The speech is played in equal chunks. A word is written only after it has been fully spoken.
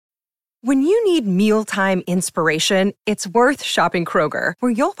When you need mealtime inspiration, it's worth shopping Kroger,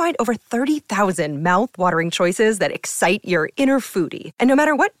 where you'll find over 30,000 mouth-watering choices that excite your inner foodie. And no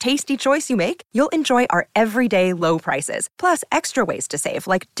matter what tasty choice you make, you'll enjoy our everyday low prices, plus extra ways to save,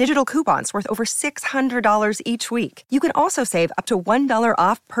 like digital coupons worth over $600 each week. You can also save up to $1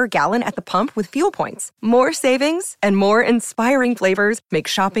 off per gallon at the pump with fuel points. More savings and more inspiring flavors make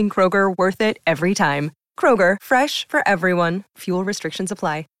shopping Kroger worth it every time. Kroger, fresh for everyone. Fuel restrictions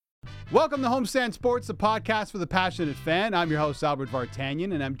apply. Welcome to Homestand Sports, the podcast for the passionate fan. I'm your host, Albert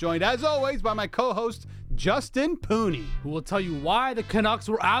Vartanian, and I'm joined, as always, by my co-host, Justin Pooney, who will tell you why the Canucks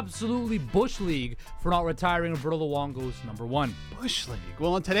were absolutely Bush League for not retiring Roberto Luongo's number one. Bush League.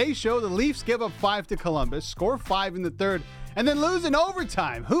 Well, on today's show, the Leafs give up 5 to Columbus, score 5 in the third, and then lose in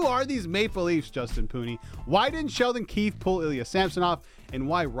overtime. Who are these Maple Leafs, Justin Pooney? Why didn't Sheldon Keefe pull Ilya Samsonov? And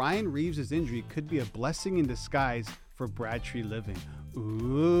why Ryan Reaves' injury could be a blessing in disguise for Brad Treliving.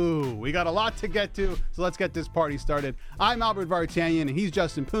 Ooh, we got a lot to get to, so let's get this party started. I'm Albert Vartanian, and he's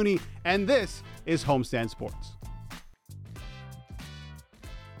Justin Pooney, and this is Homestand Sports.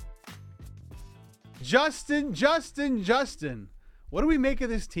 Justin, what do we make of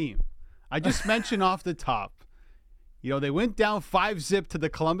this team? I just mentioned off the top, they went down 5-0 to the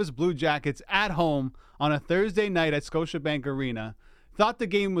Columbus Blue Jackets at home on a Thursday night at Scotiabank Arena. Thought the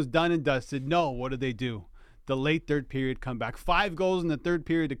game was done and dusted. No, what did they do? The late third period comeback. 5 goals in the third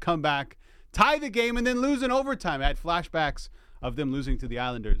period to come back, tie the game, and then lose in overtime. I had flashbacks of them losing to the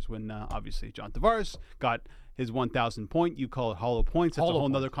Islanders when, obviously, John Tavares got his 1,000 point. You call it hollow points. That's a whole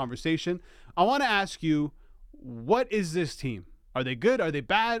nother conversation. I want to ask you, what is this team? Are they good? Are they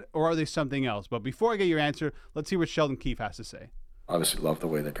bad? Or are they something else? But before I get your answer, let's see what Sheldon Keefe has to say. Obviously, love the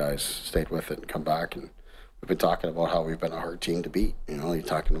way the guys stayed with it and come back. And we've been talking about how we've been a hard team to beat. You're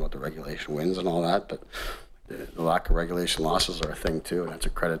talking about the regulation wins and all that, but the lack of regulation losses are a thing too, and it's a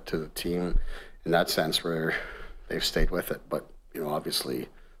credit to the team in that sense where they've stayed with it. But obviously,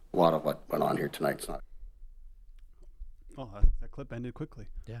 a lot of what went on here tonight's not. Oh, that clip ended quickly.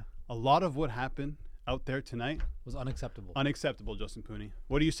 Yeah, a lot of what happened out there tonight was unacceptable. Unacceptable, Justin Pooney.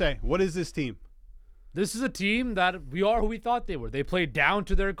 What do you say? What is this team? This is a team that we are who we thought they were. They played down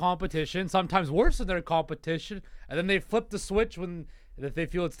to their competition, sometimes worse than their competition, and then they flip the switch when they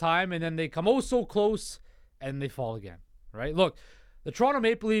feel it's time, and then they come so close. And they fall again, right? Look, the Toronto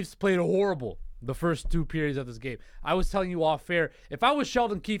Maple Leafs played horrible the first 2 periods of this game. I was telling you off air, if I was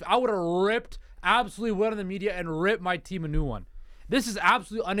Sheldon Keefe, I would have absolutely went on the media and ripped my team a new one. This is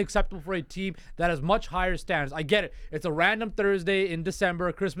absolutely unacceptable for a team that has much higher standards. I get it. It's a random Thursday in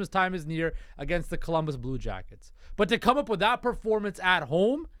December. Christmas time is near against the Columbus Blue Jackets. But to come up with that performance at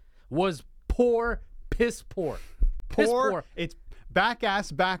home was piss poor. It's back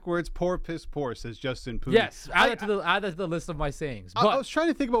ass backwards, poor piss poor, says Justin Pooney. Yes, add that to the list of my sayings. But I was trying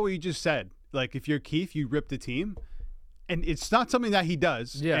to think about what you just said. Like, if you're Keefe, you rip the team, and it's not something that he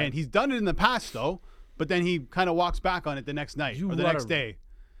does. Yeah. And he's done it in the past though, but then he kind of walks back on it the next night or the next day.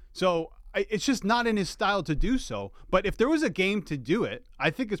 So it's just not in his style to do so. But if there was a game to do it,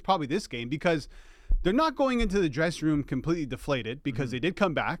 I think it's probably this game, because they're not going into the dressing room completely deflated, because they did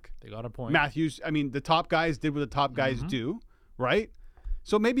come back. They got a point. The top guys did what the top guys do. Right?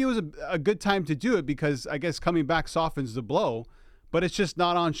 So maybe it was a good time to do it, because I guess coming back softens the blow, but it's just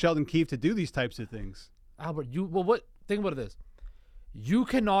not on Sheldon Keefe to do these types of things. Albert, think about this. You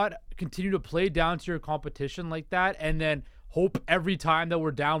cannot continue to play down to your competition like that and then hope every time that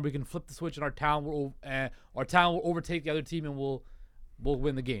we're down we can flip the switch and our town will overtake the other team and we'll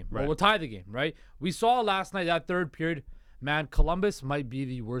win the game. Right. Or we'll tie the game, right? We saw last night, that third period, man, Columbus might be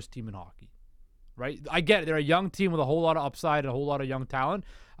the worst team in hockey. Right, I get it. They're a young team with a whole lot of upside and a whole lot of young talent.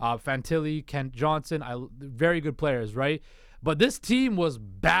 Fantilli, Kent Johnson, very good players, right? But this team was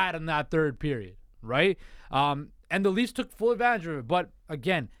bad in that third period, right? And the Leafs took full advantage of it. But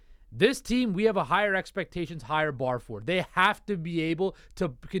again, this team, we have a higher expectations, higher bar for. They have to be able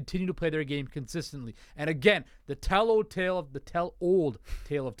to continue to play their game consistently. And again, the tell-old tale of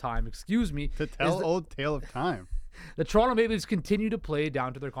time. The Toronto Maple Leafs continue to play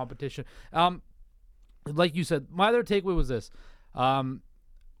down to their competition. Like you said, my other takeaway was this.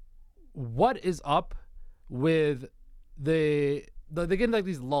 What is up with they get like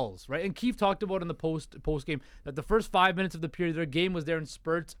these lulls, right? And Keefe talked about in the post game that the first 5 minutes of the period, their game was there in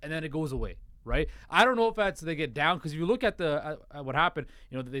spurts, and then it goes away, right? I don't know if that's they get down, because if you look at what happened,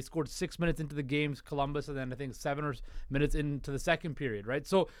 they scored 6 minutes into the games, Columbus, and then I think 7 minutes into the second period, right?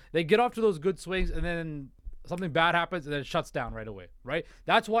 So they get off to those good swings, and then something bad happens and then it shuts down right away, right?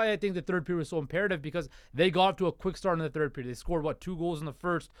 That's why I think the third period was so imperative, because they got off to a quick start in the third period. They scored, 2 goals in the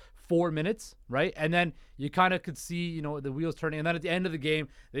first 4 minutes, right? And then you kind of could see, the wheels turning. And then at the end of the game,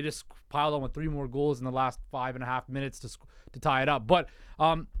 they just piled on with 3 more goals in the last 5.5 minutes to tie it up. But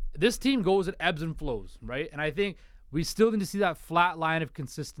this team goes in ebbs and flows, right? And I think we still need to see that flat line of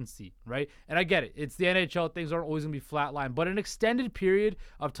consistency, right? And I get it. It's the NHL. Things aren't always going to be flat line. But an extended period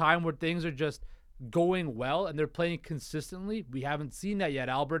of time where things are just going well and they're playing consistently, we haven't seen that yet,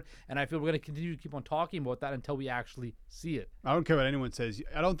 Albert. And I feel we're going to continue to keep on talking about that until we actually see it. I don't care what anyone says.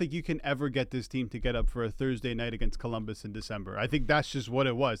 I don't think you can ever get this team to get up for a Thursday night against Columbus in December. I think that's just what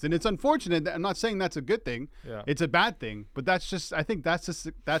it was. And it's unfortunate. I'm not saying that's a good thing. Yeah. It's a bad thing. But I think that's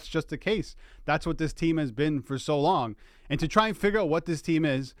just the case. That's what this team has been for so long. And to try and figure out what this team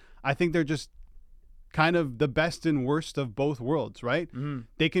is, I think they're just kind of the best and worst of both worlds, right? Mm-hmm.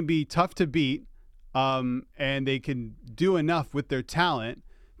 They can be tough to beat. And they can do enough with their talent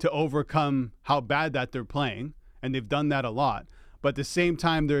to overcome how bad that they're playing. And they've done that a lot. But at the same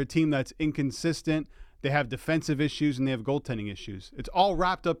time, they're a team that's inconsistent. They have defensive issues and they have goaltending issues. It's all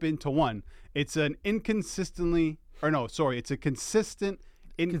wrapped up into one. It's a consistent,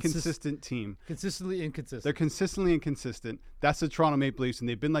 inconsistent team. Consistently inconsistent. They're consistently inconsistent. That's the Toronto Maple Leafs, and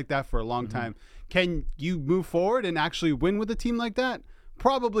they've been like that for a long time. Can you move forward and actually win with a team like that?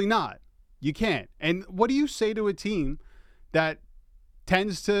 Probably not. You can't. And what do you say to a team that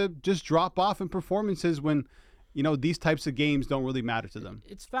tends to just drop off in performances when, these types of games don't really matter to them?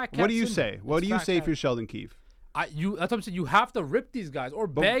 It's fat cat. What do you say? What do you say if you're Sheldon Keefe? That's what I'm saying. You have to rip these guys or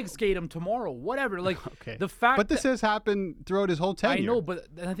bag skate them tomorrow, whatever. Okay. The fact. But this has happened throughout his whole tenure. I know, but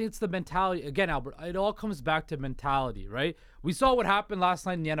I think it's the mentality. Again, Albert, it all comes back to mentality, right? We saw what happened last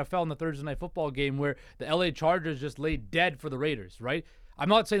night in the NFL in the Thursday Night Football game where the LA Chargers just laid dead for the Raiders, right? I'm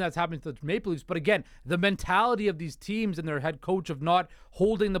not saying that's happening to the Maple Leafs, but again, the mentality of these teams and their head coach of not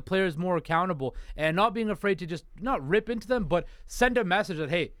holding the players more accountable and not being afraid to just not rip into them, but send a message that,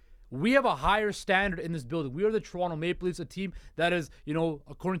 hey, we have a higher standard in this building. We are the Toronto Maple Leafs, a team that is,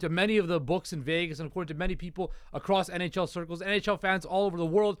 according to many of the books in Vegas and according to many people across NHL circles, NHL fans all over the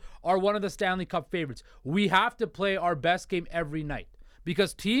world are one of the Stanley Cup favorites. We have to play our best game every night.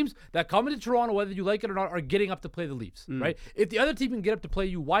 Because teams that come into Toronto, whether you like it or not, are getting up to play the Leafs, right? If the other team can get up to play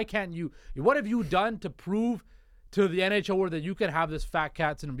you, why can't you? What have you done to prove to the NHL world that you can have this fat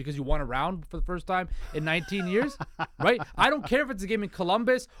cat syndrome because you won a round for the first time in 19 years, right? I don't care if it's a game in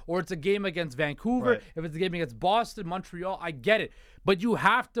Columbus or it's a game against Vancouver, right. If it's a game against Boston, Montreal, I get it. But you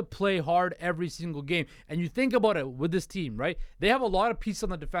have to play hard every single game. And you think about it with this team, right? They have a lot of pieces on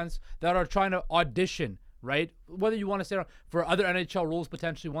the defense that are trying to audition, right? Whether you want to stay on for other NHL roles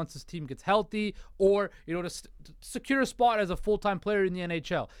potentially once this team gets healthy or, to secure a spot as a full-time player in the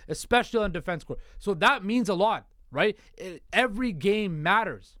NHL, especially on defense court. So that means a lot, right? Every game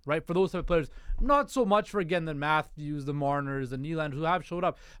matters, right? For those type of players, not so much for, again, the Matthews, the Marners, the Nylander who have showed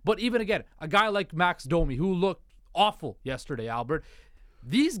up. But even, again, a guy like Max Domi who looked awful yesterday, Albert.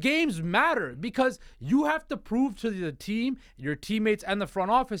 These games matter because you have to prove to the team, your teammates, and the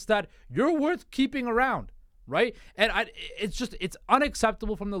front office that you're worth keeping around, right? And it's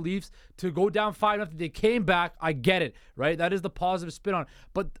unacceptable from the Leafs to go down 5-0. They came back. I get it, right? That is the positive spin on it.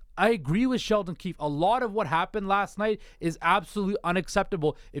 But I agree with Sheldon Keefe. A lot of what happened last night is absolutely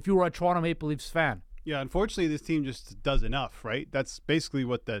unacceptable if you were a Toronto Maple Leafs fan. Yeah, unfortunately, this team just does enough, right? That's basically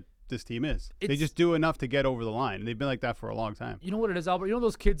what this team is. They just do enough to get over the line. And they've been like that for a long time. You know what it is, Albert? You know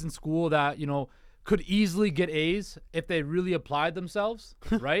those kids in school that, could easily get A's if they really applied themselves,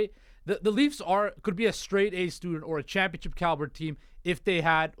 right? The Leafs could be a straight A student or a championship caliber team if they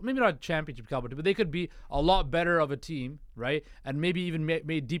had, maybe not a championship caliber team, but they could be a lot better of a team, right? And maybe even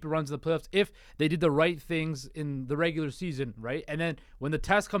made deeper runs in the playoffs if they did the right things in the regular season, right? And then when the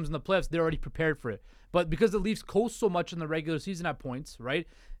test comes in the playoffs, they're already prepared for it. But because the Leafs coast so much in the regular season at points, right?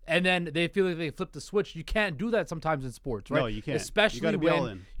 And then they feel like they flip the switch. You can't do that sometimes in sports, right? No, you can't. Especially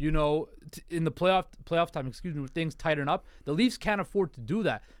when, in the playoff time, when things tighten up. The Leafs can't afford to do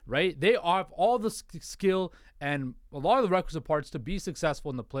that, right? They have all the skill and a lot of the requisite parts to be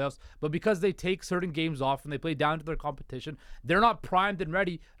successful in the playoffs, but because they take certain games off and they play down to their competition, they're not primed and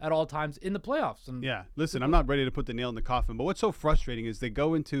ready at all times in the playoffs. And yeah, listen, I'm not ready to put the nail in the coffin, but what's so frustrating is they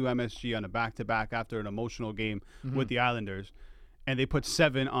go into MSG on a back-to-back after an emotional game with the Islanders, and they put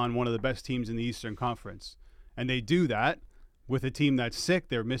 7 on one of the best teams in the Eastern Conference. And they do that with a team that's sick.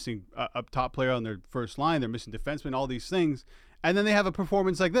 They're missing a top player on their first line. They're missing defensemen, all these things. And then they have a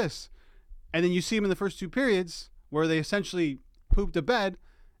performance like this. And then you see them in the first 2 periods where they essentially pooped a bed.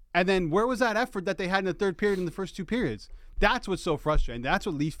 And then where was that effort that they had in the third period in the first 2 periods? That's what's so frustrating. That's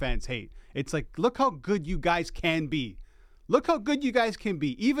what Leaf fans hate. It's like, look how good you guys can be. Look how good you guys can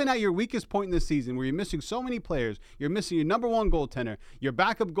be. Even at your weakest point in the season where you're missing so many players, you're missing your number one goaltender, your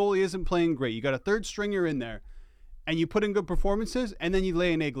backup goalie isn't playing great, you got a third stringer in there, and you put in good performances, and then you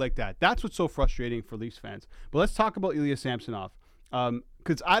lay an egg like that. That's what's so frustrating for Leafs fans. But let's talk about Ilya Samsonov,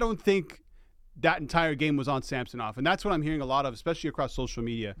 because I don't think that entire game was on Samsonov, and that's what I'm hearing a lot of, especially across social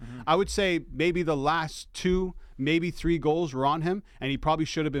media. I would say maybe the last 2, maybe 3 goals were on him, and he probably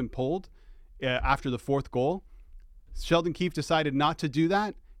should have been pulled after the 4th goal. Sheldon Keefe decided not to do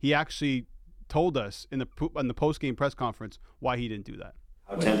that. He actually told us in the post-game press conference why he didn't do that.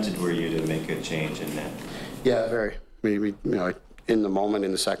 How tempted were you to make a change in that? Yeah, very. We in the moment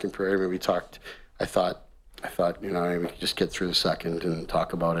in the second period, we talked. I thought, we could just get through the second and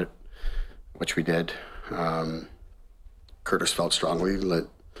talk about it, which we did. Curtis felt strongly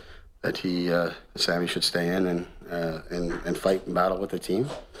that Sammy should stay in and fight and battle with the team.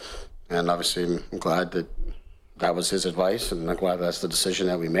 And obviously, I'm glad that was his advice, and I'm glad that's the decision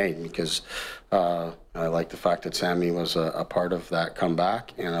that we made, because I like the fact that Sammy was a part of that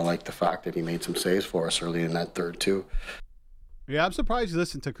comeback, and I like the fact that he made some saves for us early in that third too. Yeah, I'm surprised you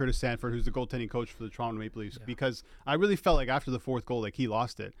listened to Curtis Sanford, who's the goaltending coach for the Toronto Maple Leafs, because I really felt like after the 4th goal, like he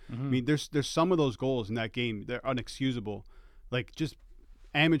lost it. I mean, there's some of those goals in that game, they're unexcusable, like just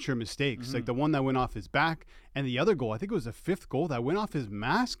amateur mistakes, like the one that went off his back, and the other goal, I think it was the 5th goal that went off his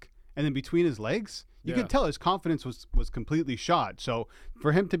mask and then between his legs. You could tell his confidence was completely shot. So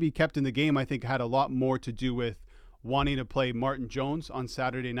for him to be kept in the game, I think had a lot more to do with wanting to play Martin Jones on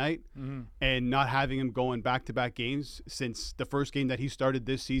Saturday night and not having him going back-to-back games, since the first game that he started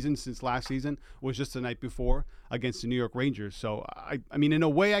this season, since last season, was just the night before against the New York Rangers. So, I mean, in a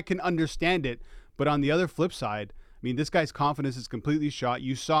way I can understand it, but on the other flip side, I mean, this guy's confidence is completely shot.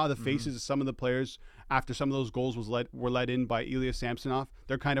 You saw the faces of some of the players after some of those goals were let in by Ilya Samsonov.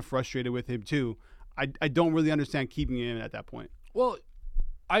 They're kind of frustrated with him too. I don't really understand keeping him in at that point. Well,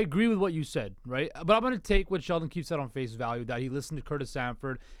 I agree with what you said, right? But I'm going to take what Sheldon Keefe said on face value, that he listened to Curtis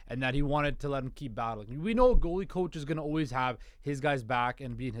Sanford and that he wanted to let him keep battling. We know a goalie coach is going to always have his guys back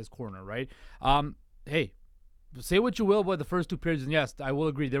and be in his corner, right? Hey, say what you will about the first 2 periods, and yes, I will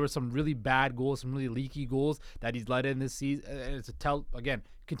agree, there were some really bad goals, some really leaky goals that he's let in this season. And it's again,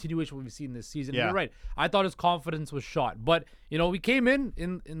 continuation of what we've seen this season. Yeah. You're right. I thought his confidence was shot. But, we came in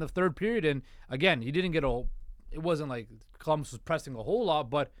the 3rd period, and again, he didn't get it wasn't like Columbus was pressing a whole lot,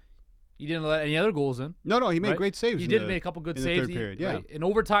 but he didn't let any other goals in. No, he made great saves. He did make a couple good saves. In the 3rd period, yeah. Right? In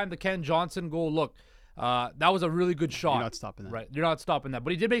overtime, the Ken Johnson goal, look, that was a really good shot. You're not stopping that. Right, you're not stopping that.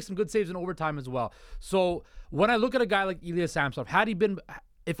 But he did make some good saves in overtime as well. So when I look at a guy like Ilya Samsonov,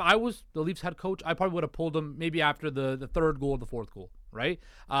 if I was the Leafs head coach, I probably would have pulled him maybe after the 3rd goal or the 4th goal, right?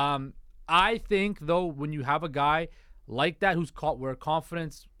 I think, though, when you have a guy like that who's caught where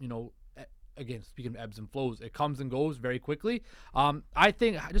confidence, again, speaking of ebbs and flows, it comes and goes very quickly. I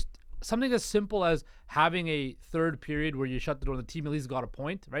think just something as simple as having a 3rd period where you shut the door and the team at least got a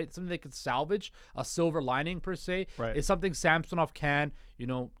point, right? Something they could salvage, a silver lining per se, right, is something Samsonov can,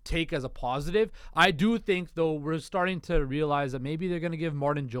 take as a positive. I do think, though, we're starting to realize that maybe they're going to give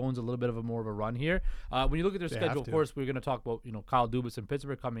Martin Jones a little bit of a more of a run here. When you look at their schedule, of course, we're going to talk about, Kyle Dubas and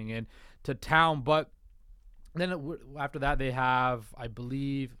Pittsburgh coming in to town, but then after that, they have, I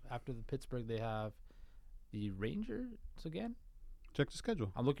believe, after the Pittsburgh, they have the Rangers again. Check the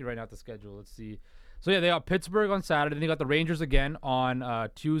schedule. I'm looking right now at the schedule. Let's see. So, yeah, they got Pittsburgh on Saturday. Then they got the Rangers again on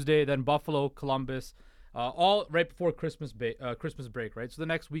Tuesday. Then Buffalo, Columbus, all right before Christmas break, right? So the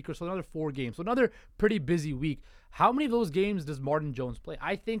next week or so, another 4 games. So another pretty busy week. How many of those games does Martin Jones play?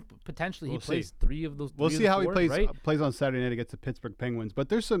 I think potentially he plays 3 of those. We'll see how he plays. Right? Plays on Saturday night against the Pittsburgh Penguins. But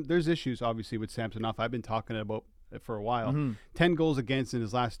there's issues obviously with Samsonov. I've been talking about it for a while. 10 goals against in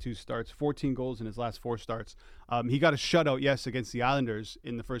his last 2 starts, 14 goals in his last 4 starts. He got a shutout, yes, against the Islanders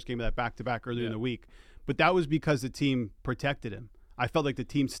in the first game of that back-to-back earlier in the week. But that was because the team protected him. I felt like the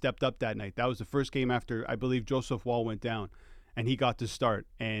team stepped up that night. That was the first game after, I believe, Joseph Wall went down, and he got to start.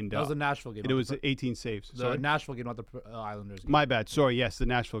 And that was the Nashville game. It was 18 saves. The Nashville game, not the Islanders game. My bad. Sorry, yes, the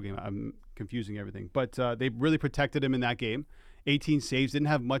Nashville game. I'm confusing everything. But they really protected him in that game. 18 saves, didn't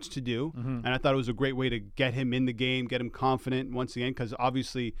have much to do. And I thought it was a great way to get him in the game, get him confident once again, because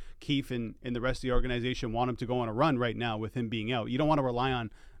obviously Keefe and the rest of the organization want him to go on a run right now with him being out. You don't want to rely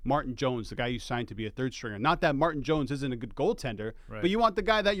on Martin Jones, the guy you signed to be a 3rd stringer. Not that Martin Jones isn't a good goaltender, but you want the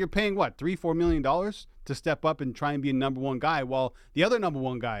guy that you're paying, $3-4 million to step up and try and be a number 1 guy while the other number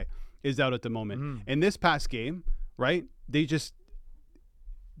 1 guy is out at the moment. In this past game, right, they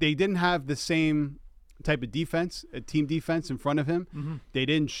didn't have the same type of defense, a team defense in front of him. They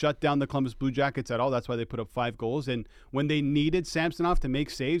didn't shut down the Columbus Blue Jackets at all. That's why they put up 5 goals. And when they needed Samsonov to make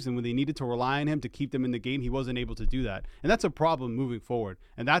saves and when they needed to rely on him to keep them in the game, he wasn't able to do that. And that's a problem moving forward.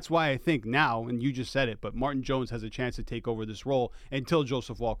 And that's why I think now, and you just said it, but Martin Jones has a chance to take over this role until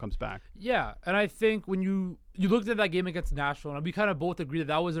Joseph Woll comes back. Yeah, and I think when you looked at that game against Nashville, and we kind of both agree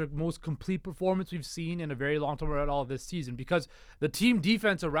that was their most complete performance we've seen in a very long time at all this season, because the team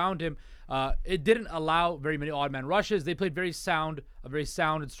defense around him, it didn't allow very many odd man rushes. They played a very sound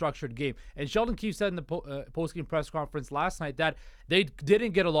and structured game. And Sheldon Keefe said in the post-game press conference last night that they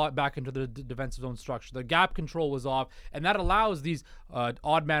didn't get a lot back into the defensive zone structure. The gap control was off, and that allows these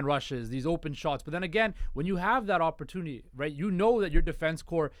odd man rushes, these open shots. But then again, when you have that opportunity, right, you know that your defense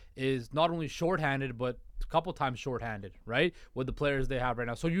core is not only shorthanded, but a couple times shorthanded, right, with the players they have right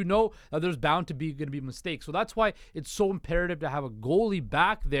now. So you know that there's bound to be mistakes. So that's why it's so imperative to have a goalie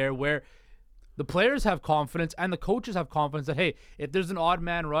back there where the players have confidence and the coaches have confidence that, hey, if there's an odd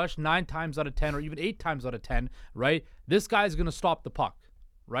man rush 9 times out of 10 or even 8 times out of 10, right, this guy's going to stop the puck,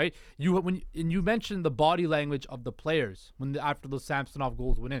 right? You mentioned the body language of the players after those Samsonov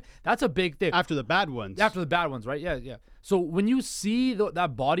goals went in. That's a big thing. After the bad ones. After the bad ones, right? Yeah. So when you see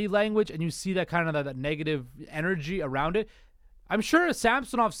that body language and you see that kind of that negative energy around it, I'm sure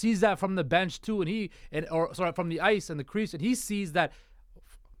Samsonov sees that from the bench too, from the ice and the crease, and he sees that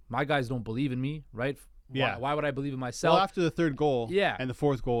my guys don't believe in me, right? Yeah. Why would I believe in myself? Well, after the 3rd goal Yeah. and the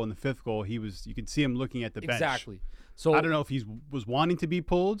 4th goal and the 5th goal, you could see him looking at the bench. Exactly. So I don't know if he was wanting to be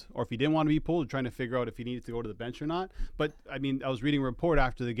pulled or if he didn't want to be pulled, or trying to figure out if he needed to go to the bench or not. But, I mean, I was reading a report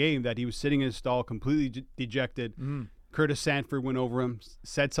after the game that he was sitting in his stall completely dejected. Curtis Sanford went over him,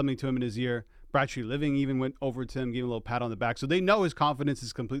 said something to him in his ear. Brad Treliving even went over to him, gave him a little pat on the back. So they know his confidence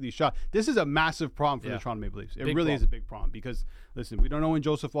is completely shot. This is a massive problem for the Toronto Maple Leafs. It really is a big problem because, listen, we don't know when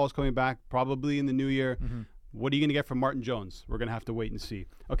Joseph Woll is coming back, probably in the new year. What are you going to get from Martin Jones? We're going to have to wait and see.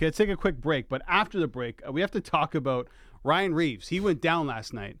 Okay, let's take a quick break. But after the break, we have to talk about Ryan Reaves. He went down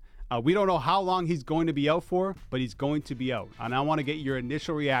last night. We don't know how long he's going to be out for, but he's going to be out. And I want to get your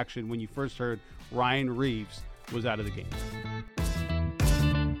initial reaction when you first heard Ryan Reaves was out of the game.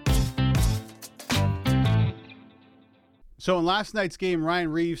 So in last night's game,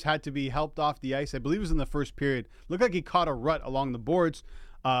 Ryan Reaves had to be helped off the ice. I believe it was in the first period. Looked like he caught a rut along the boards.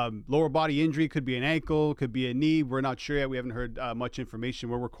 Lower body injury, could be an ankle, could be a knee. We're not sure yet. We haven't heard much information.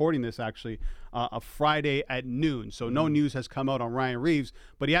 We're recording this actually a Friday at noon. So no news has come out on Ryan Reaves,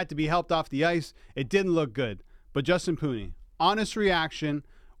 but he had to be helped off the ice. It didn't look good. But Justin Pooney, honest reaction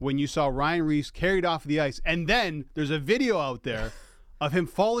when you saw Ryan Reaves carried off the ice. And then there's a video out there of him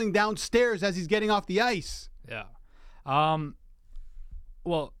falling downstairs as he's getting off the ice. Yeah.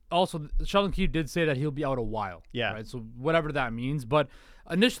 Well, also, Sheldon Keefe did say that he'll be out a while. Yeah. Right. So whatever that means. But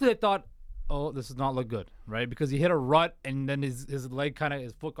initially I thought, oh, this does not look good, right? Because he hit a rut and then his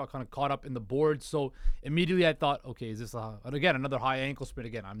foot got kind of caught up in the board. So immediately I thought, okay, is this another high ankle sprain?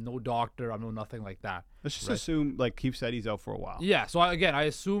 Again, I'm no doctor. I'm no nothing like that. Let's just assume, like Keefe said, he's out for a while. Yeah. So I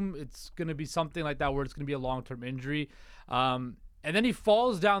assume it's going to be something like that where it's going to be a long-term injury. And then he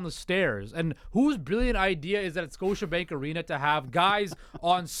falls down the stairs. And whose brilliant idea is that at Scotiabank Arena to have guys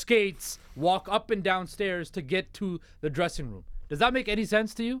on skates walk up and down stairs to get to the dressing room? Does that make any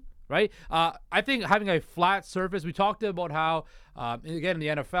sense to you? Right? I think having a flat surface, we talked about how, again, in the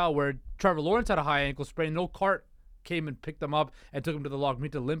NFL, where Trevor Lawrence had a high ankle sprain, no cart came and picked him up and took him to the locker room. He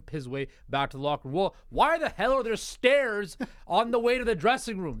had to limp his way back to the locker room. Well, why the hell are there stairs on the way to the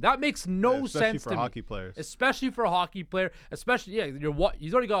dressing room? That makes no sense to me. Especially for hockey players. Especially for a hockey player. Especially,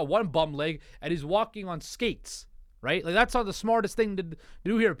 he's already got one bum leg and he's walking on skates, right? Like, that's not the smartest thing to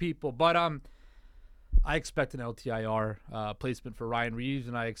do here, people. But I expect an LTIR placement for Ryan Reaves,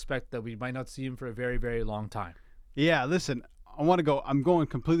 and I expect that we might not see him for a very, very long time. Yeah, listen, I'm going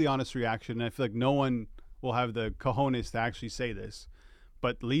completely honest reaction, and I feel like no one will have the cojones to actually say this,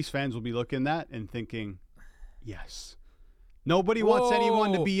 but Leafs fans will be looking at that and thinking, yes. Nobody wants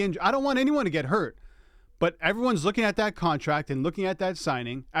anyone to be injured. I don't want anyone to get hurt. But everyone's looking at that contract and looking at that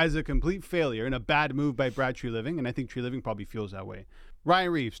signing as a complete failure and a bad move by Brad Treliving, and I think Treliving probably feels that way.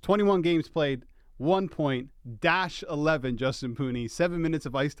 Ryan Reaves, 21 games played, 1 point, -11, Justin Pooney, 7 minutes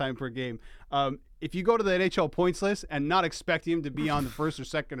of ice time per game. If you go to the NHL points list and not expecting him to be on the first or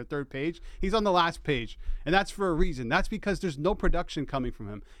second or third page, he's on the last page. And that's for a reason. That's because there's no production coming from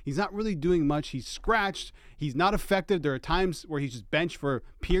him. He's not really doing much. He's scratched. He's not effective. There are times where he's just benched for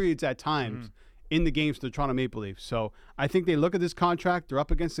periods at times in the games for the Toronto Maple Leafs. So I think they look at this contract. They're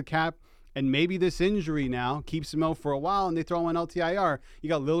up against the cap. And maybe this injury now keeps him out for a while, and they throw in LTIR. You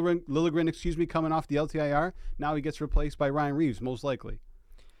got Liljegren, coming off the LTIR. Now he gets replaced by Ryan Reaves, most likely.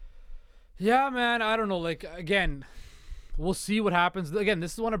 Yeah, man. I don't know. Like, again, we'll see what happens. Again,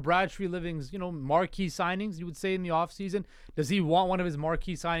 this is one of Brad Treliving's, marquee signings, you would say, in the offseason. Does he want one of his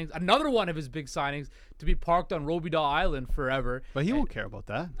marquee signings, another one of his big signings, to be parked on Robidaw Island forever? But he won't care about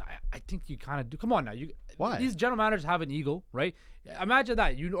that. I think you kind of do. Come on now. Why? These general managers have an ego, right? Imagine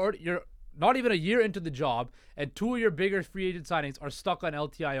that. You're not even a year into the job, and two of your bigger free agent signings are stuck on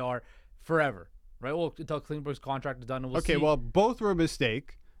LTIR forever, right? Well, until Klingberg's contract is done. And we'll see. Well, both were a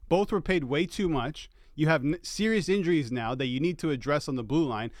mistake. Both were paid way too much. You have serious injuries now that you need to address on the blue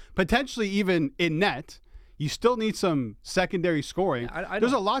line, potentially even in net. You still need some secondary scoring.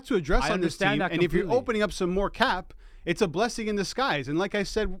 There's a lot to address on this team, and if you're opening up some more cap, it's a blessing in disguise. And like I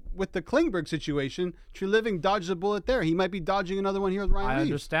said with the Klingberg situation, Treliving dodged a bullet there. He might be dodging another one here with Ryan Reaves. I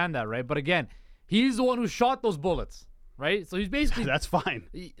understand that, right? But again, he's the one who shot those bullets, right? So he's basically that's fine,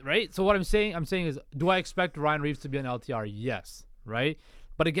 right? So what I'm saying is, do I expect Ryan Reaves to be an LTR? Yes, right?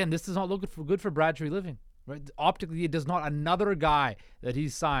 But again, this does not look good for Brad Treliving, right? Optically, it does not. Another guy that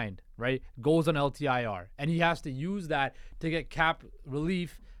he's signed, right, goes on LTIR, and he has to use that to get cap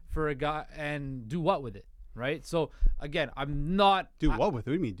relief for a guy and do what with it, right? So again, I'm not what with it?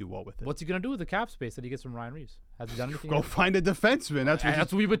 What do you mean do what with it? What's he gonna do with the cap space that he gets from Ryan Reaves? Has he done anything? Go find a defenseman.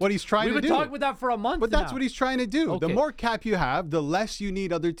 That's what he's trying to do. We've been talking about that for a month. But that's what he's trying to do. Okay. The more cap you have, the less you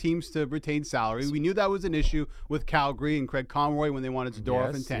need other teams to retain salary. We knew that was an issue with Calgary and Craig Conroy when they wanted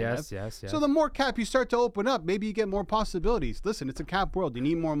Zadorov and Tanev. Yes. So the more cap you start to open up, maybe you get more possibilities. Listen, it's a cap world. You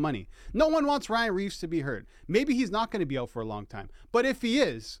need more money. No one wants Ryan Reaves to be hurt. Maybe he's not going to be out for a long time. But if he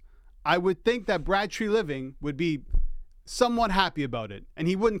is, I would think that Brad Treliving would be somewhat happy about it, and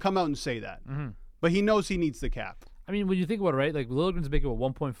he wouldn't come out and say that. Mm-hmm. But he knows he needs the cap. I mean, when you think about it, right? Like Liljegren's making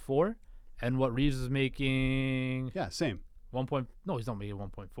 1.4, and what Reaves is making. Yeah, same. No, he's not making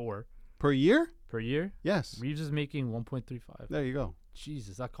 1.4 per year. Per year? Yes. Reaves is making 1.35. There you go.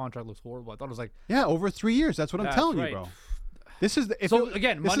 Jesus, that contract looks horrible. I thought it was like over 3 years. That's what I'm telling you, bro. This is this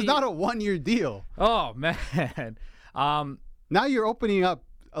is not a 1-year deal. Oh man. Now you're opening up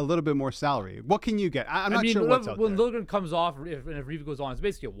a little bit more salary. What can you get? I'm not sure what's out there. When Liljegren comes off, if Reaves goes on, it's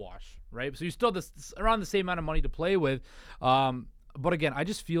basically a wash, right? So you still have around the same amount of money to play with. But again, I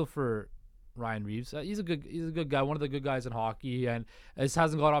just feel for Ryan Reaves. He's a good guy, one of the good guys in hockey, and this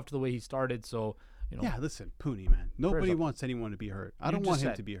hasn't got off to the way he started. So yeah, listen, Pooney, man. Nobody wants anyone to be hurt. I don't want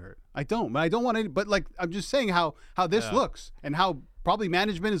him to be hurt. I don't. But I don't want any. But like, I'm just saying how this looks and how probably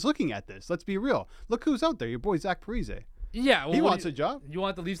management is looking at this. Let's be real. Look who's out there. Your boy Zach Parise. Yeah, well, he wants a job. You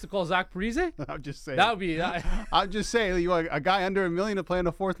want the Leafs to call Zach Parise? I'm just saying. That would be. I'm just saying, you want a guy under $1 million to play on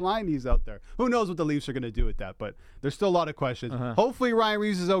the fourth line. He's out there. Who knows what the Leafs are going to do with that? But there's still a lot of questions. Hopefully, Ryan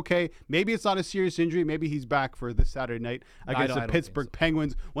Reaves is okay. Maybe it's not a serious injury. Maybe he's back for this Saturday night against the Pittsburgh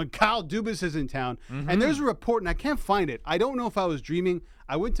Penguins when Kyle Dubas is in town. And there's a report, and I can't find it. I don't know if I was dreaming.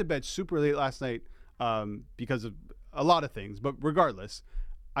 I went to bed super late last night because of a lot of things. But regardless,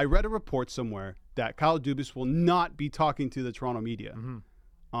 I read a report somewhere that Kyle Dubas will not be talking to the Toronto media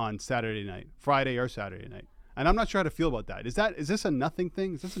on Friday or Saturday night. And I'm not sure how to feel about that. Is this a nothing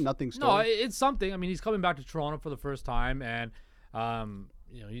thing? Is this a nothing story? No, it's something. I mean, he's coming back to Toronto for the first time, and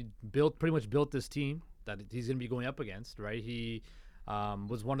he pretty much built this team that he's going to be going up against, right? He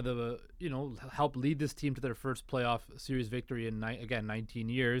was one of the helped lead this team to their first playoff series victory in 19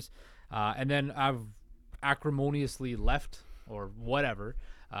 years, and then I've acrimoniously left or whatever.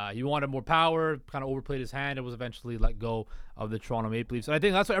 He wanted more power, kind of overplayed his hand, and was eventually let go of the Toronto Maple Leafs. And I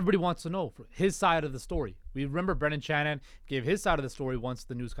think that's what everybody wants to know, his side of the story. We remember Brendan Shannon gave his side of the story once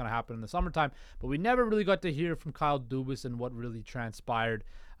the news kind of happened in the summertime, but we never really got to hear from Kyle Dubas and what really transpired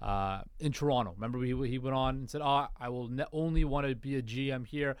in Toronto. Remember, he went on and said, I will only want to be a GM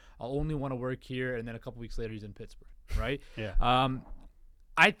here. I'll only want to work here. And then a couple weeks later, he's in Pittsburgh, right? Yeah.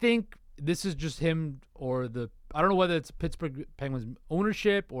 I think this is just him or I don't know whether it's Pittsburgh Penguins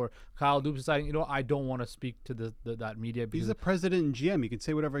ownership or Kyle Dubas deciding, I don't want to speak to that media. He's the president and GM. He can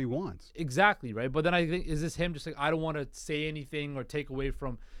say whatever he wants. Exactly, right? But then I think, is this him just like, I don't want to say anything or take away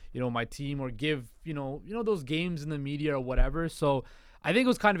from, my team or give, those games in the media or whatever. So I think it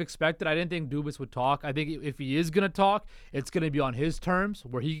was kind of expected. I didn't think Dubas would talk. I think if he is going to talk, it's going to be on his terms,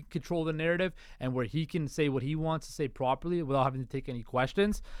 where he can control the narrative and where he can say what he wants to say properly without having to take any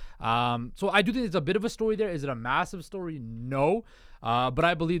questions. So I do think it's a bit of a story there. Is it a massive story? No. But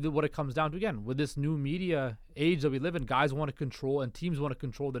I believe that what it comes down to, again, with this new media age that we live in, guys want to control and teams want to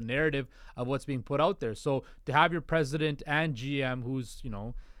control the narrative of what's being put out there. So to have your president and GM who's,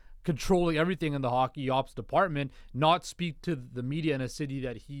 controlling everything in the hockey ops department, not speak to the media in a city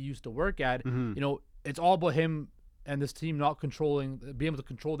that he used to work at, it's all about him and this team not being able to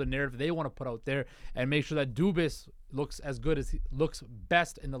control the narrative they want to put out there and make sure that Dubas looks as good as he looks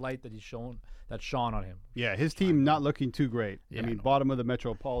best in the light that that's shone on him. Yeah, his team not looking too great. Yeah, I mean, no. bottom of the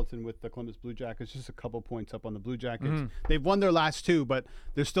Metropolitan with the Columbus Blue Jackets, just a couple points up on the Blue Jackets. They've won their last 2, but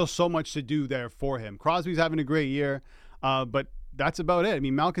there's still so much to do there for him. Crosby's having a great year, but that's about it. I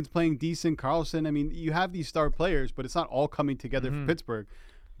mean, Malkin's playing decent. Carlson, I mean, you have these star players, but it's not all coming together for Pittsburgh.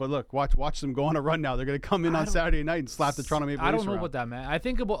 But look, watch them go on a run now. They're going to come in on Saturday night and slap the Toronto Maple Leafs I don't know around. about that, man.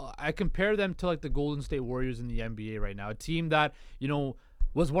 I compare them to like the Golden State Warriors in the NBA right now, a team that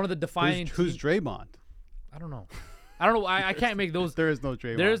was one of the defining. Who's Draymond? I don't know. I can't make those. There is no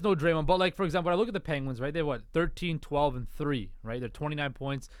Draymond. There is no Draymond. But like, for example, when I look at the Penguins, right? They're what, 13, 12, and 3, right? They're 29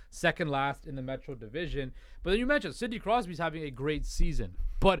 points, second last in the Metro Division. But then you mentioned Sidney Crosby's having a great season.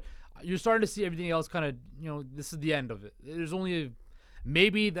 But you're starting to see everything else kind of, this is the end of it. There's only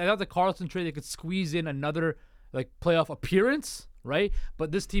maybe I thought the Carlson trade they could squeeze in another like playoff appearance, right?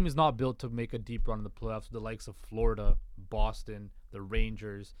 But this team is not built to make a deep run in the playoffs with the likes of Florida, Boston, the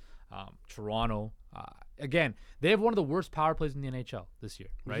Rangers, Toronto. Again, they have one of the worst power plays in the NHL this year,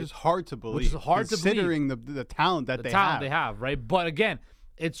 right? Which is hard to believe. Considering the talent that they have. Right? But again,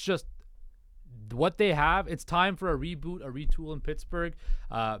 it's just what they have. It's time for a reboot, a retool in Pittsburgh.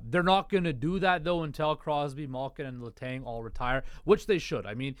 They're not going to do that though until Crosby, Malkin, and Letang all retire, which they should.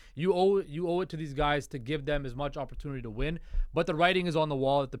 I mean, you owe it to these guys to give them as much opportunity to win. But the writing is on the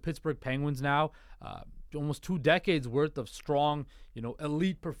wall that the Pittsburgh Penguins now, almost 2 decades worth of strong,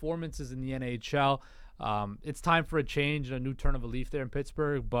 elite performances in the NHL. It's time for a change and a new turn of a leaf there in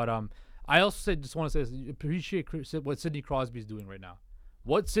Pittsburgh. But I also just want to say, appreciate what Sidney Crosby is doing right now.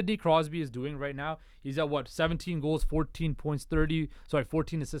 What Sidney Crosby is doing right now, he's at 17 goals, 14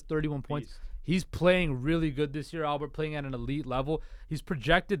 assists, 31 points. Beast. He's playing really good this year, Albert, playing at an elite level. He's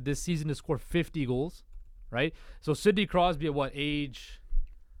projected this season to score 50 goals, right? So Sidney Crosby at what age?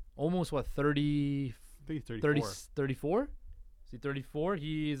 Almost 30, I think he's 34? Is he 34?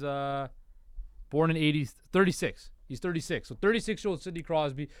 He's born in 36. He's 36. So 36-year-old Sidney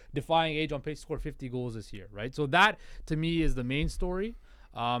Crosby defying age on pace to score 50 goals this year, right? So that, to me, is the main story.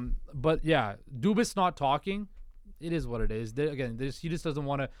 But, yeah, Dubas not talking. It is what it is. He just doesn't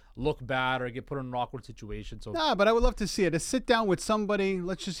want to look bad or get put in an awkward situation. So but I would love to see it. To sit down with somebody,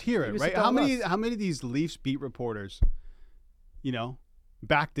 let's just hear it, right? How many of these Leafs beat reporters,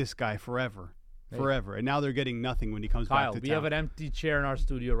 back this guy forever, and now they're getting nothing when he comes back to town. We have an empty chair in our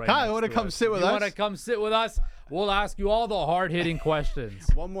studio right now. Kyle, you want to come sit with us? You want to come sit with us? We'll ask you all the hard-hitting questions.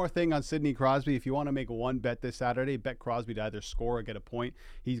 One more thing on Sidney Crosby. If you want to make one bet this Saturday, bet Crosby to either score or get a point.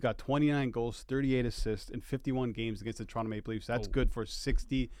 He's got 29 goals, 38 assists, in 51 games against the Toronto Maple Leafs. That's good for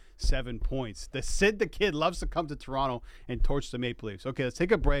 67 points. The Kid loves to come to Toronto and torch the Maple Leafs. Okay, let's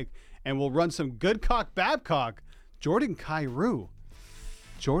take a break, and we'll run some good cock, bad cock. Jordan Kyrou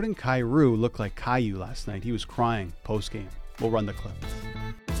looked like Caillou last night. He was crying post-game. We'll run the clip.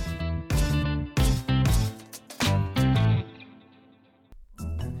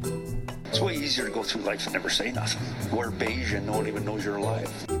 It's way easier to go through life and never say nothing. Wear beige and no one even knows you're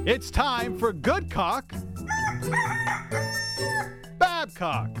alive. It's time for Good Cock,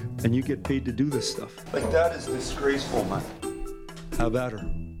 Babcock. And you get paid to do this stuff. Like, that is disgraceful, man. How about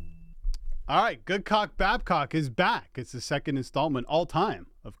her? All right, Good Cock Babcock is back. It's the second installment all time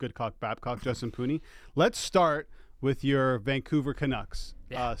of Good Cock Babcock. Justin Pooney. Let's start with your Vancouver Canucks.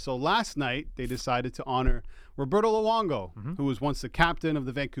 Yeah. So last night they decided to honor Roberto Luongo, who was once the captain of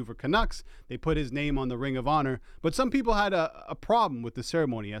the Vancouver Canucks. They put his name on the Ring of Honor, but some people had a problem with the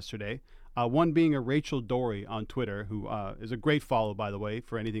ceremony yesterday. One being a Rachel Dory on Twitter, who is a great follow, by the way,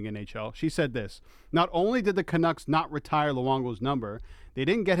 for anything NHL. She said this: not only did the Canucks not retire Luongo's number, they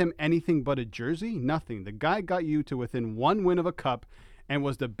didn't get him anything but a jersey, nothing. The guy got you to within one win of a cup and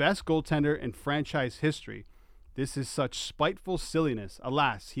was the best goaltender in franchise history. This is such spiteful silliness.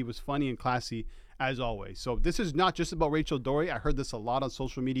 Alas, he was funny and classy as always. So this is not just about Rachel Dory. I heard this a lot on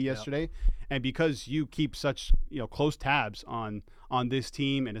social media yesterday. And because you keep such close tabs on this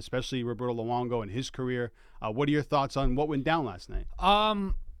team and especially Roberto Luongo and his career, what are your thoughts on what went down last night?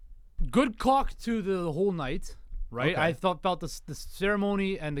 Good cock to the whole night, right? Okay. I felt the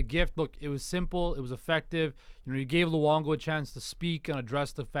ceremony and the gift, look, it was simple, it was effective. You gave Luongo a chance to speak and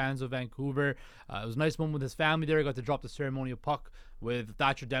address the fans of Vancouver. It was a nice moment with his family there. He got to drop the ceremonial puck with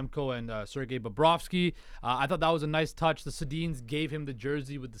Thatcher Demko and Sergei Bobrovsky. I thought that was a nice touch. The Sedins gave him the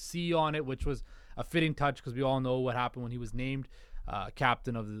jersey with the C on it, which was a fitting touch because we all know what happened when he was named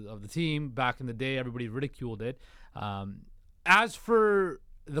captain of the team back in the day. Everybody ridiculed it. As for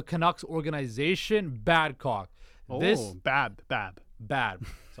the Canucks organization, bad cock. Bab.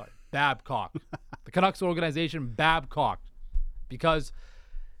 Sorry, Babcock. the Canucks organization Babcock, because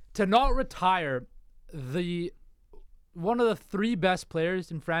to not retire one of the 3 best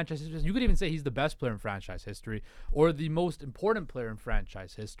players in franchise history, you could even say he's the best player in franchise history or the most important player in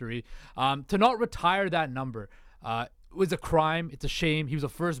franchise history, to not retire that number was a crime. It's a shame. He was a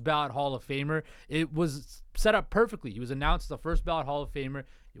first ballot Hall of Famer. It was set up perfectly. He was announced as a first ballot Hall of Famer.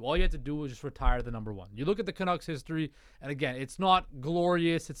 All you had to do was just retire the number 1. You look at the Canucks history, and again, it's not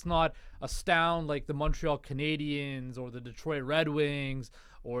glorious. It's not astound like the Montreal Canadiens or the Detroit Red Wings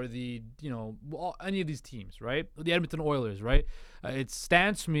or the, any of these teams, right? The Edmonton Oilers, right? It's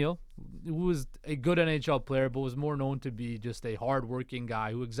Stan Smyl, who was a good NHL player, but was more known to be just a hard-working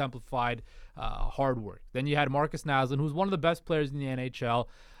guy who exemplified hard work. Then you had Marcus Naslund, who was one of the best players in the NHL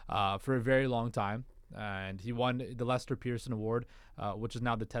for a very long time. And he won the Lester Pearson Award, which is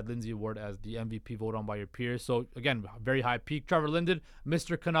now the Ted Lindsay Award, as the MVP voted on by your peers. So, again, very high peak. Trevor Linden,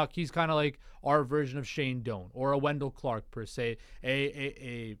 Mr. Canuck, he's kind of like our version of Shane Doan or a Wendell Clark, per se.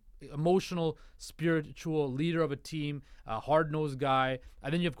 A emotional, spiritual leader of a team, a hard-nosed guy.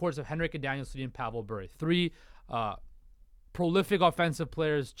 And then you, of course, have Henrik and Daniel Sedin and Pavel Bure. 3 prolific offensive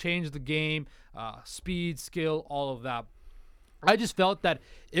players, changed the game, speed, skill, all of that. I just felt that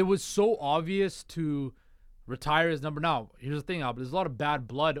it was so obvious to retire his number. Now, here's the thing, Albert. There's a lot of bad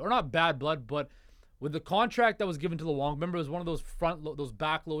blood, or not bad blood, but with the contract that was given to Luongo, remember, it was one of those those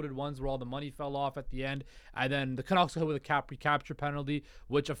back-loaded ones where all the money fell off at the end, and then the Canucks got hit with a cap recapture penalty,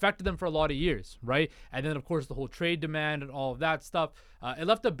 which affected them for a lot of years, right? And then, of course, the whole trade demand and all of that stuff. It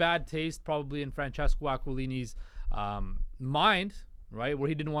left a bad taste probably in Francesco Aquilini's mind, right, where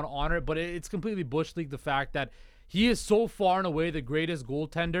he didn't want to honor it, but it's completely bush league, the fact that he is so far and away the greatest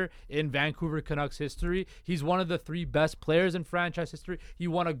goaltender in Vancouver Canucks history. He's one of the 3 best players in franchise history. He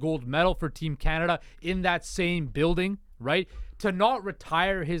won a gold medal for Team Canada in that same building, right? To not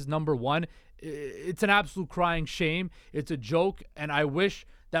retire his number 1, it's an absolute crying shame. It's a joke, and I wish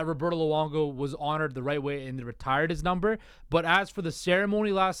that Roberto Luongo was honored the right way and retired his number. But as for the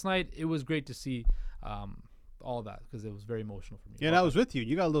ceremony last night, it was great to see all that, because it was very emotional for me. Yeah, and I was with you.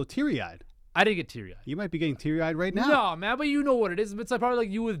 You got a little teary-eyed. I didn't get teary-eyed. You might be getting teary-eyed right now. No, man, but you know what it is. It's like probably like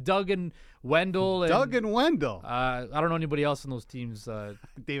you with Doug and Wendell. Doug and Wendell. I don't know anybody else in those teams.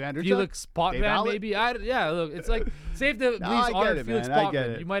 Dave Anderson? Felix Potvin, maybe. Yeah, look, it's like safe to at least honor Felix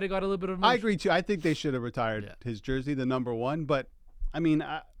Potvin. You might have got a little bit of emotion. I agree, too. I think they should have retired his jersey, the number 1. But, I mean,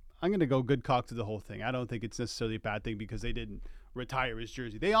 I'm going to go good cock to the whole thing. I don't think it's necessarily a bad thing because they didn't retire his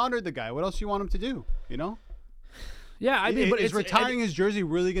jersey. They honored the guy. What else do you want him to do, Yeah, I mean, but is retiring his jersey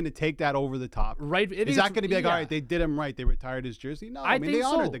really going to take that over the top? Right. Is that going to be like, all right, they did him right. They retired his jersey? No, I mean, they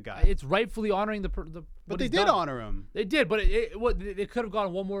honored the guy. It's rightfully honoring the But they did honor him. They did, but it could have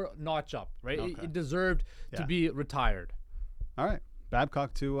gone one more notch up, right? Okay. It deserved to be retired. All right.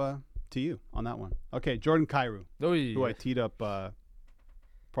 Babcock to you on that one. Okay, Jordan Kyrou, who I teed up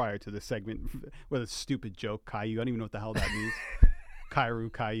prior to the segment with a stupid joke. Caillou. I don't even know what the hell that means.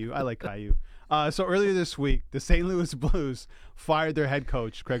 Caillou. I like Caillou. So earlier this week, the St. Louis Blues fired their head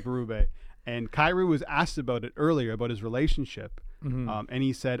coach, Craig Berube, and Kyrou was asked about it earlier, about his relationship, and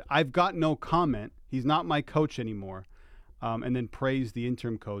he said, "I've got no comment. He's not my coach anymore," and then praised the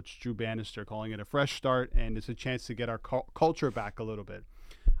interim coach, Drew Bannister, calling it a fresh start, and it's a chance to get our culture back a little bit.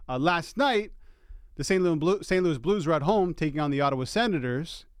 Last night, the St. Louis Blues were at home taking on the Ottawa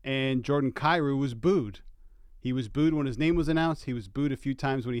Senators, and Jordan Kyrou was booed. He was booed when his name was announced. He was booed a few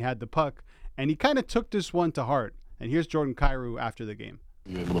times when he had the puck. And he kind of took this one to heart. And here's Jordan Kyrou after the game.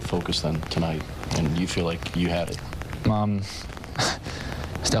 You were able to focus then tonight, and you feel like you had it.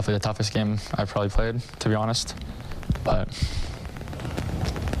 It's definitely the toughest game I've probably played, to be honest. But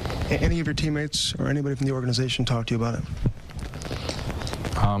any of your teammates or anybody from the organization talk to you about it?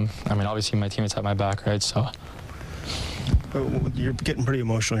 I mean, obviously my teammates have my back, right? So you're getting pretty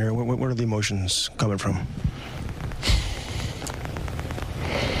emotional here. Where are the emotions coming from?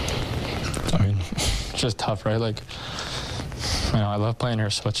 I mean, it's just tough, right? Like, I love playing here,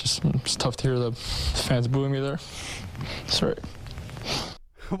 so it's tough to hear the fans booing me there. Sorry.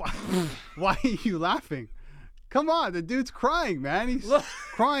 Why are you laughing? Come on, the dude's crying, man. He's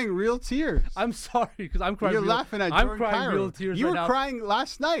crying real tears. I'm sorry, because I'm crying. You're laughing at Jordan I'm crying Kyrou. real tears. You right were now. crying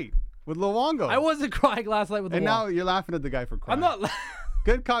last night with Luongo. I wasn't crying last night with Luongo. And now you're laughing at the guy for crying. I'm not.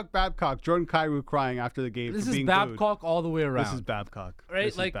 Good cock, Babcock. Jordan Kyrou crying after the game. This for is being Babcock booed. all the way around. This is Babcock. Right?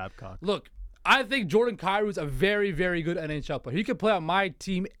 This like, is Babcock. Look, I think Jordan Kyrou is a very, very good NHL player. He could play on my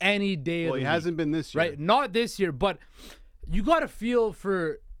team any day of the week. Well, he hasn't been this year. Right? Not this year, but you got to feel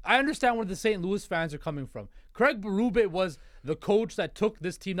for... I understand where the St. Louis fans are coming from. Craig Berube was the coach that took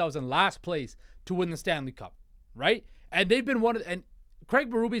this team that was in last place to win the Stanley Cup, right? And they've been one of... And Craig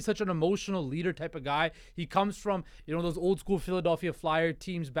Berube is such an emotional leader type of guy. He comes from, those old school Philadelphia Flyer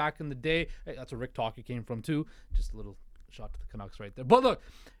teams back in the day. Hey, that's where Rick Talker came from too. Just a little shot to the Canucks right there. But look,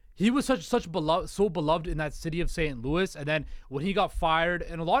 he was so beloved in that city of St. Louis. And then when he got fired,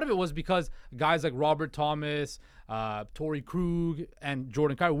 and a lot of it was because guys like Robert Thomas, Torrey Krug, and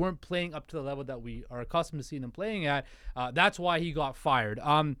Jordan Kyrou weren't playing up to the level that we are accustomed to seeing them playing at. That's why he got fired.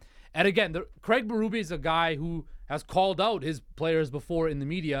 And again, Craig Berube is a guy who has called out his players before in the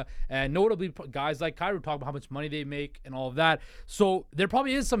media, and notably guys like Kyrou talk about how much money they make and all of that. So there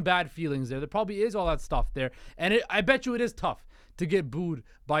probably is some bad feelings there. There probably is all that stuff there. And I bet you it is tough to get booed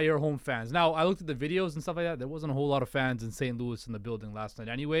by your home fans. Now, I looked at the videos and stuff like that. There wasn't a whole lot of fans in St. Louis in the building last night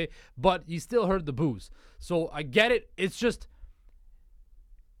anyway, but you still heard the boos. So I get it. It's just,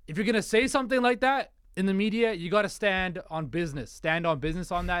 if you're going to say something like that in the media, you got to stand on business. Stand on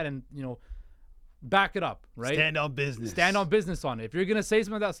business on that and, back it up, right? Stand on business. Stand on business on it. If you're going to say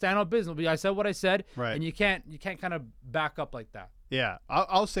something like that, stand on business. I said what I said, right. And you can't kind of back up like that. Yeah,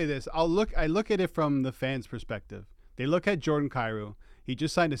 I'll say this. I look at it from the fans' perspective. They look at Jordan Kyrou. He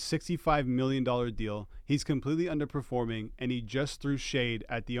just signed a $65 million deal. He's completely underperforming, and he just threw shade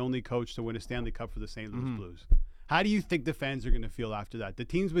at the only coach to win a Stanley Cup for the St. Louis Blues. How do you think the fans are going to feel after that? The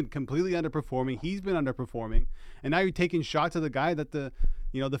team's been completely underperforming. He's been underperforming, and now you're taking shots at the guy that the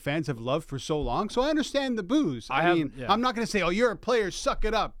fans have loved for so long. So I understand the boos. I'm not going to say, "Oh, you're a player, suck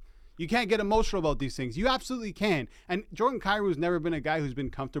it up." You can't get emotional about these things. You absolutely can. And Jordan Kyrou's never been a guy who's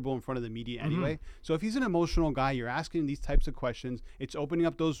been comfortable in front of the media anyway. So if he's an emotional guy, you're asking these types of questions. It's opening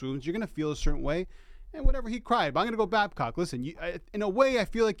up those rooms. You're going to feel a certain way. And whatever, he cried. But I'm going to go Babcock. Listen, in a way, I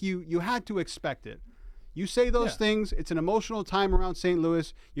feel like you had to expect it. You say those things. It's an emotional time around St.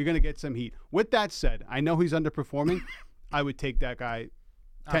 Louis. You're going to get some heat. With that said, I know he's underperforming. I would take that guy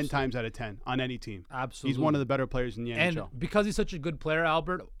 10 times out of 10 on any team. Absolutely. He's one of the better players in the NHL. And because he's such a good player,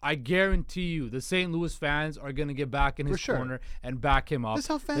 Albert, I guarantee you the St. Louis fans are going to get back in his corner and back him up. That's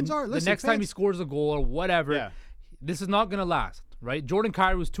how fans are. Listen, the next time he scores a goal or whatever, this is not going to last, right? Jordan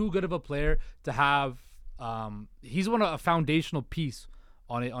Kyrou is too good of a player to have. He's a foundational piece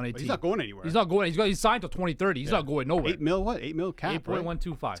on a team. He's not going anywhere. He's not going. He's signed till 2030. He's not going nowhere. 8 mil, what? 8 mil cap,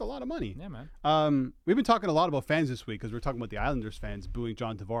 8.125. That's a lot of money. Yeah, man. We've been talking a lot about fans this week because we're talking about the Islanders fans booing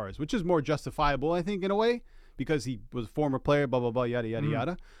John Tavares, which is more justifiable, I think, in a way, because he was a former player, blah, blah, blah, yada, yada,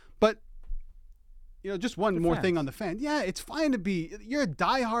 yada. But, just one more thing on the fan. Yeah, it's fine to be. You're a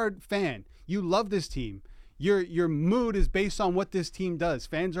diehard fan. You love this team. Your mood is based on what this team does.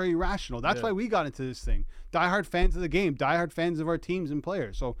 Fans are irrational. That's why we got into this thing. Diehard fans of the game, diehard fans of our teams and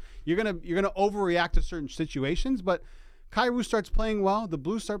players. So you're gonna overreact to certain situations, but Kyrou starts playing well, the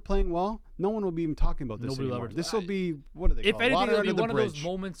Blues start playing well, no one will be even talking about this anymore. This will be, what do they call it? If anything, Water it'll be under the one of bridge. those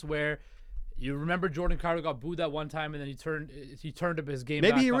moments where you remember Jordan Kyrou got booed that one time, and then he turned up his game.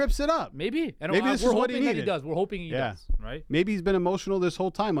 Maybe he back rips it up. Maybe. And maybe this is what he needed. He does. We're hoping he does. Right. Maybe he's been emotional this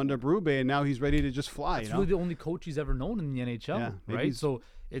whole time under Berube, and now he's ready to just fly. That's really the only coach he's ever known in the NHL. Right. So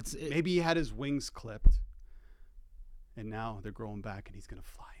maybe he had his wings clipped, and now they're growing back, and he's gonna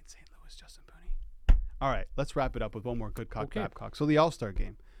fly in St. Louis. Justin Pooney. All right, let's wrap it up with one more good cock Babcock. So the All-Star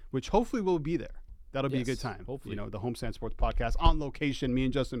game, which hopefully will be there. That'll be a good time. Hopefully. The Homestand Sports Podcast on location, me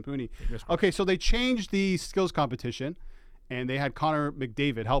and Justin Pooney. Okay, so they changed the skills competition, and they had Connor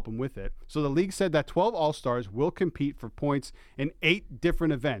McDavid help him with it. So the league said that 12 All-Stars will compete for points in 8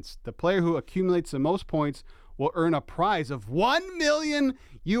 different events. The player who accumulates the most points will earn a prize of $1 million.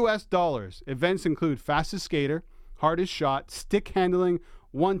 Events include fastest skater, hardest shot, stick handling,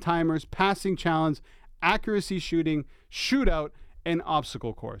 one-timers, passing challenge, accuracy shooting, shootout, and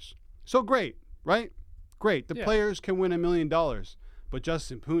obstacle course. So great. Right? Great. The players can win $1 million. But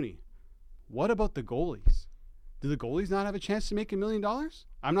Justin Pooney, what about the goalies? Do the goalies not have a chance to make $1 million?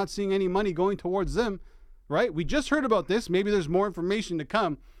 I'm not seeing any money going towards them. Right? We just heard about this. Maybe there's more information to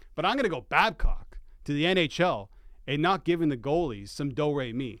come. But I'm going to go Babcock to the NHL and not giving the goalies some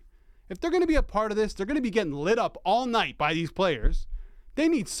do-re-mi. If they're going to be a part of this, they're going to be getting lit up all night by these players. They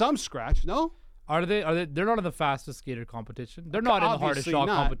need some scratch, no? Are they? They're not in the fastest skater competition. They're not in the hardest shot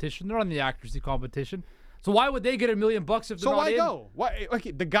competition. They're on the accuracy competition. So why would they get $1 million if they're not in? So why go? Why?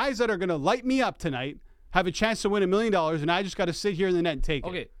 Okay, the guys that are going to light me up tonight have a chance to win $1 million, and I just got to sit here in the net and take it.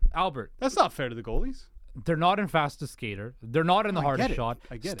 Okay, Albert. That's not fair to the goalies. They're not in fastest skater. They're not in the hardest shot.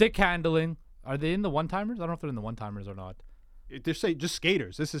 I get Stick handling. Are they in the one-timers? I don't know if they're in the one-timers or not. They're saying just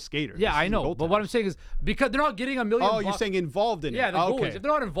skaters. This is skaters. Yeah, I know. But what I'm saying is because they're not getting $1 million. Oh, you're saying involved in it. Yeah, the goalies. If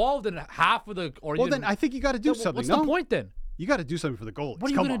they're not involved in half of the, or well, then I think you got to do something. What's the point then? You got to do something for the goalies.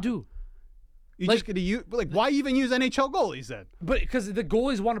 What are you going to do? You're just going to use why even use NHL goalies then? But because the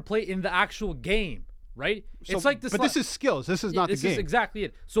goalies want to play in the actual game. right? So, It's like this. But this is skills. This is not the game. This is exactly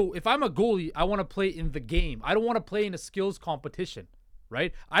it. So if I'm a goalie, I want to play in the game. I don't want to play in a skills competition,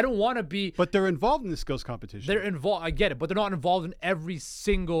 right? I don't want to be. But they're involved in the skills competition. They're involved. I get it, but they're not involved in every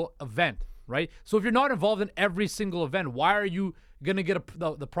single event, right? So if you're not involved in every single event, why are you gonna get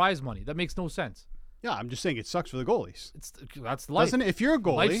the prize money? That makes no sense. Yeah, I'm just saying it sucks for the goalies. That's life. Doesn't it? If you're a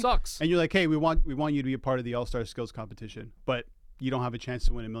goalie, life sucks. And you're like, hey, we want you to be a part of the All-Star skills competition, but you don't have a chance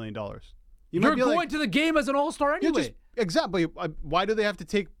to win $1 million. You're going to the game as an All-Star anyway. Exactly. Why do they have to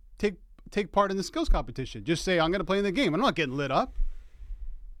take part in the skills competition? Just say, I'm going to play in the game. I'm not getting lit up.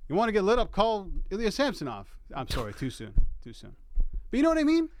 You want to get lit up? Call Ilya Samsonov. I'm sorry, too soon. But you know what I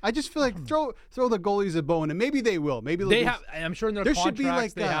mean? I just feel like throw the goalies a bone, and maybe they will. Maybe they have. I'm sure in their contracts should be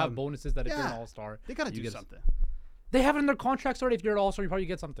like, they have bonuses that if you're an All-Star, they got to do something. They have it in their contracts already. If you're an All-Star, you probably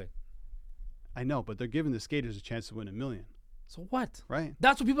get something. I know, but they're giving the skaters a chance to win $1 million. So what? Right.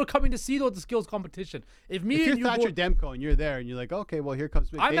 That's what people are coming to see though at the skills competition. If you're Thatcher Demko and you're there and you're like, okay, well here comes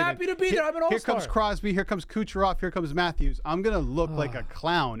McDavid. I'm happy to be there. I'm an All-Star. Here comes Crosby. Here comes Kucherov. Here comes Matthews. I'm gonna look like a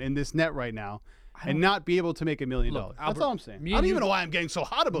clown in this net right now. And not be able to make $1 million. That's all I'm saying. I don't even know why I'm getting so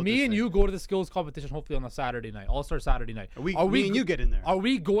hot about this. Me and you go to the skills competition hopefully on a Saturday night, All-Star Saturday night. Me and you get in there. Are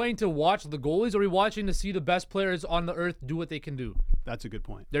we going to watch the goalies? Or are we watching to see the best players on the earth do what they can do? That's a good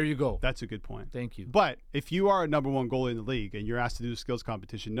point. There you go. That's a good point. Thank you. But if you are a number one goalie in the league and you're asked to do a skills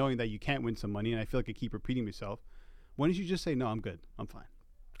competition, knowing that you can't win some money, and I feel like I keep repeating myself, why don't you just say, no, I'm good. I'm fine.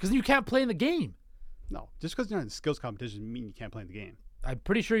 Because you can't play in the game. No, just because you're in the skills competition doesn't mean you can't play in the game. I'm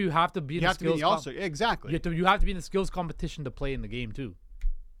pretty sure you have to be in the skills competition. Exactly. You have to be in the skills competition to play in the game too.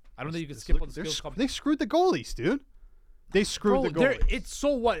 I don't think you can skip on the skills competition. They screwed the goalies, dude. They screwed the goalies. It's so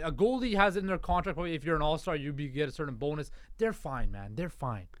what? A goalie has it in their contract. If you're an All-Star, you get a certain bonus. They're fine, man. They're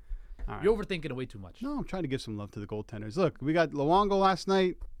fine. Right. You're overthinking it way too much. No, I'm trying to give some love to the goaltenders. Look, we got Luongo last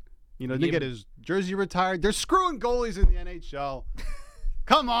night. You know, didn't get his jersey retired. They're screwing goalies in the NHL.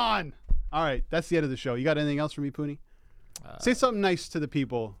 Come on. All right, that's the end of the show. You got anything else for me, Pooney? Say something nice to the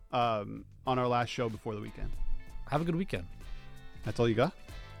people on our last show before the weekend. Have a good weekend. That's all you got?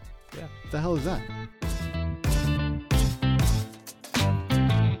 Yeah. What the hell is that?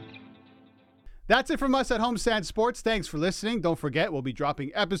 That's it from us at Homestand Sports. Thanks for listening. Don't forget, we'll be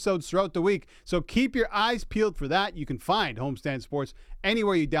dropping episodes throughout the week, so keep your eyes peeled for that. You can find Homestand Sports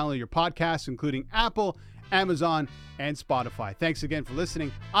anywhere you download your podcasts, including Apple, Amazon, and Spotify. Thanks again for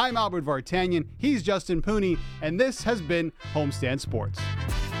listening. I'm Albert Vartanian. He's Justin Pooney, and this has been Homestand Sports.